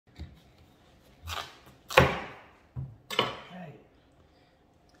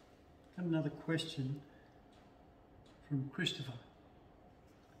another question from Christopher.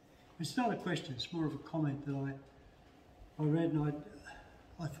 It's not a question, it's more of a comment that I read, and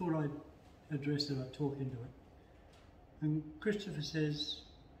I thought I'd address it, I'd talk into it. And Christopher says,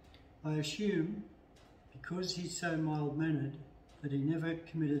 I assume because he's so mild-mannered that he never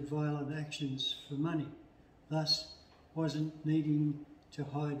committed violent actions for money, thus wasn't needing to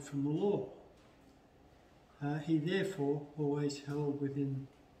hide from the law. He therefore always held within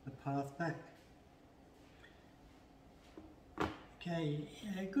the path back. Okay,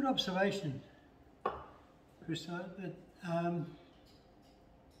 good observation, Christopher, but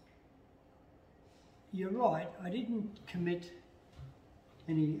you're right, I didn't commit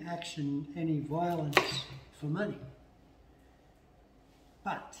any action, any violence for money.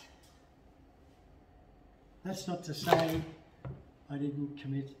 But that's not to say I didn't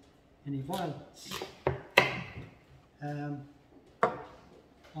commit any violence.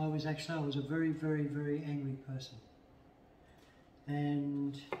 I was a very, very, very angry person.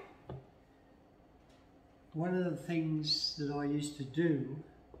 And one of the things that I used to do,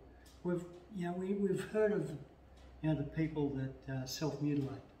 we've heard of the people that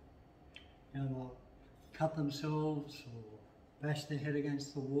self-mutilate. They'll cut themselves or bash their head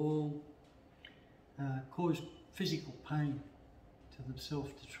against the wall, cause physical pain to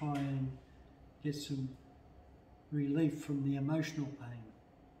themselves to try and get some relief from the emotional pain.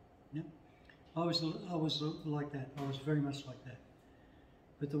 Yeah? I was like that. I was very much like that.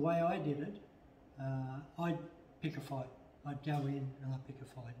 But the way I did it, I'd pick a fight. I'd go in and I'd pick a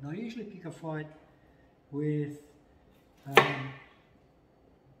fight. And I usually pick a fight with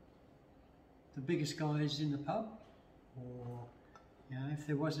the biggest guys in the pub, or if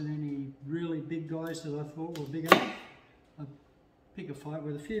there wasn't any really big guys that I thought were big enough, I'd pick a fight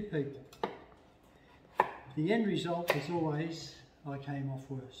with a few people. The end result was always I came off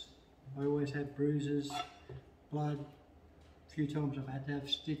worse. I always had bruises, blood. A few times I've had to have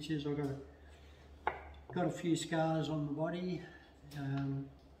stitches. I got a few scars on the body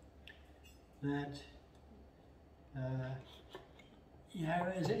that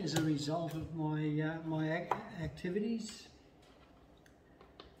as a result of my activities,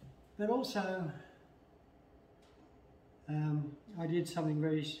 but also I did something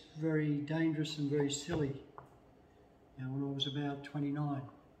very, very dangerous and very silly when I was about 29,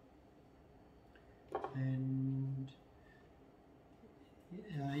 and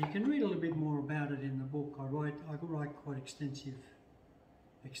you can read a little bit more about it in the book. I write quite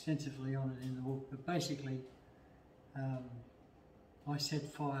extensively on it in the book, but basically I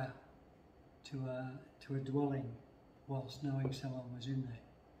set fire to a dwelling whilst knowing someone was in there.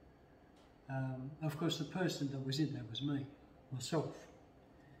 Of course, the person that was in there was myself.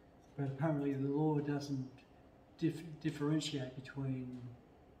 But apparently the law doesn't differentiate between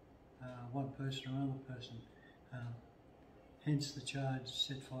one person or another person. Hence the charge,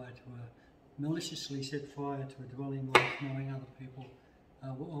 maliciously set fire to a dwelling whilst knowing other people,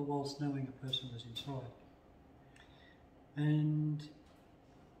 or whilst knowing a person was inside. And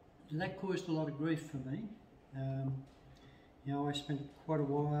that caused a lot of grief for me. I spent quite a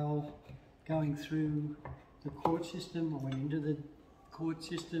while going through the court system. I went into the court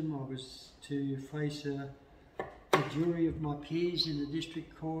system. I was to face a jury of my peers in the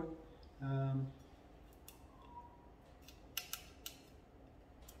district court.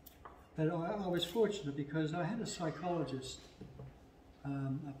 But I was fortunate because I had a psychologist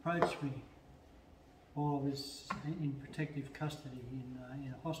approach me while I was in protective custody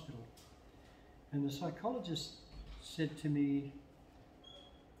in a hospital. And the psychologist said to me,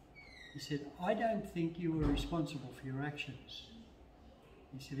 he said, I don't think you were responsible for your actions.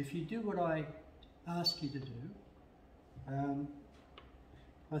 He said, if you do what I ask you to do,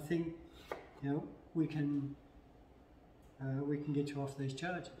 I think we can get you off these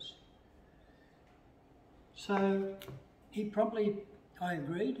charges. So I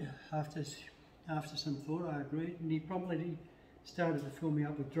agreed. After some thought, I agreed, and he promptly started to fill me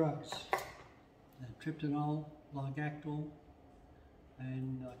up with drugs, tryptanol, Largactil,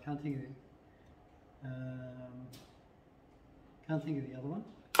 and I can't think of the other one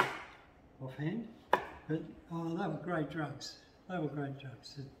offhand. But they were great drugs. They were great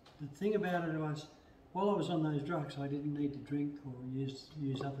drugs. The thing about it was, while I was on those drugs, I didn't need to drink or use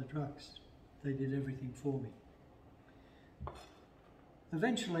other drugs. They did everything for me.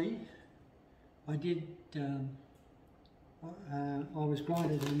 Eventually, I was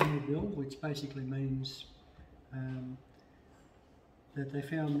granted a no bill, which basically means that they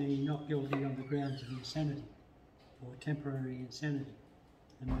found me not guilty on the grounds of insanity or temporary insanity,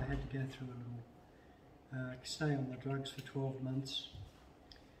 and I had to go through a little stay on the drugs for 12 months.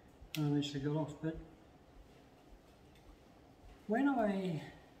 and I eventually got off. But when I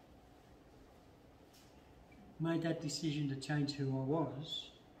made that decision to change who I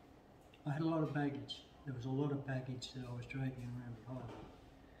was, I had a lot of baggage. There was a lot of baggage that I was dragging around behind me.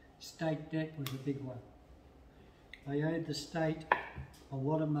 State debt was a big one. I owed the state a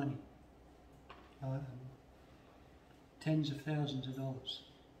lot of money, tens of thousands of dollars,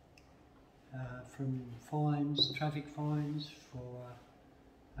 from fines, traffic fines, for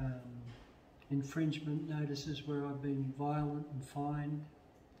infringement notices where I've been violent and fined.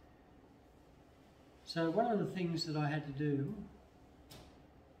 So one of the things that I had to do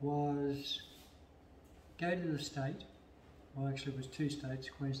was go to the state, well actually it was 2 states,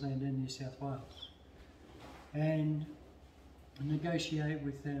 Queensland and New South Wales, and negotiate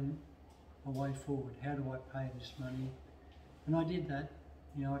with them a way forward. How do I pay this money? And I did that,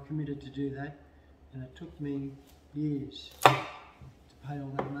 you know, I committed to do that, and it took me years to pay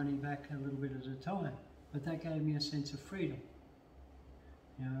all that money back a little bit at a time, but that gave me a sense of freedom.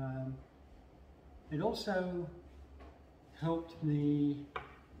 You know, it also helped me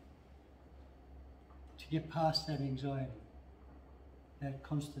to get past that anxiety, that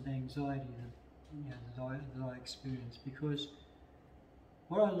constant anxiety that, you know, that I experienced, because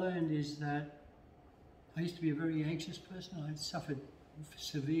what I learned is that I used to be a very anxious person. I suffered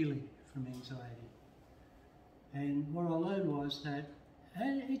severely from anxiety, and what I learned was that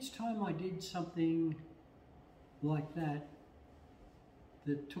each time I did something like that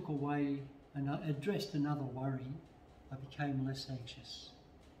that took away and addressed another worry, I became less anxious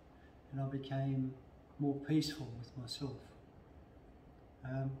and I became more peaceful with myself.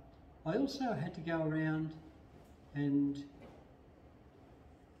 I also had to go around and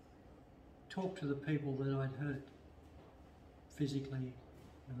talk to the people that I'd hurt, physically,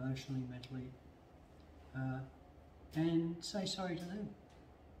 emotionally, mentally, and say sorry to them.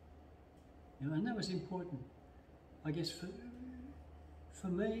 You know, and that was important, I guess, for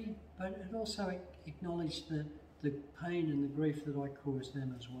me, but it also acknowledged the pain and the grief that I caused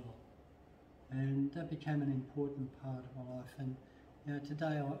them as well. And that became an important part of my life. And you know,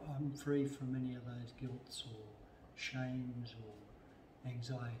 today I'm free from any of those guilts or shames or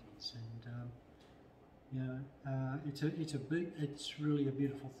anxieties. And you know, it's really a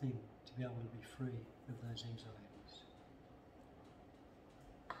beautiful thing to be able to be free of those anxieties.